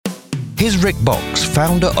Here's Rick Box,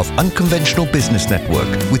 founder of Unconventional Business Network,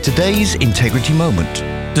 with today's Integrity Moment.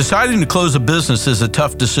 Deciding to close a business is a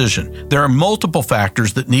tough decision. There are multiple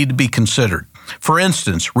factors that need to be considered. For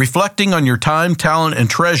instance, reflecting on your time, talent,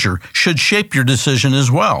 and treasure should shape your decision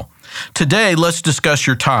as well. Today, let's discuss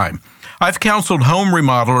your time. I've counseled home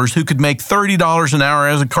remodelers who could make $30 an hour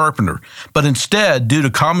as a carpenter, but instead, due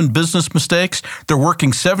to common business mistakes, they're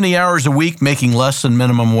working 70 hours a week making less than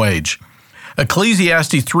minimum wage.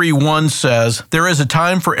 Ecclesiastes 3:1 says, "There is a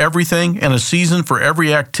time for everything and a season for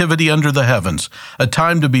every activity under the heavens, a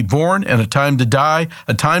time to be born and a time to die,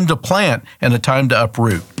 a time to plant and a time to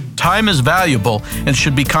uproot." Time is valuable and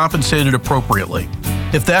should be compensated appropriately.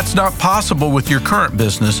 If that's not possible with your current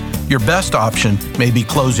business, your best option may be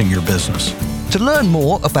closing your business. To learn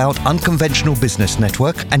more about Unconventional Business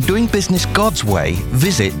Network and doing business God's way,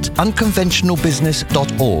 visit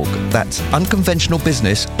unconventionalbusiness.org. That's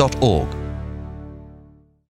unconventionalbusiness.org.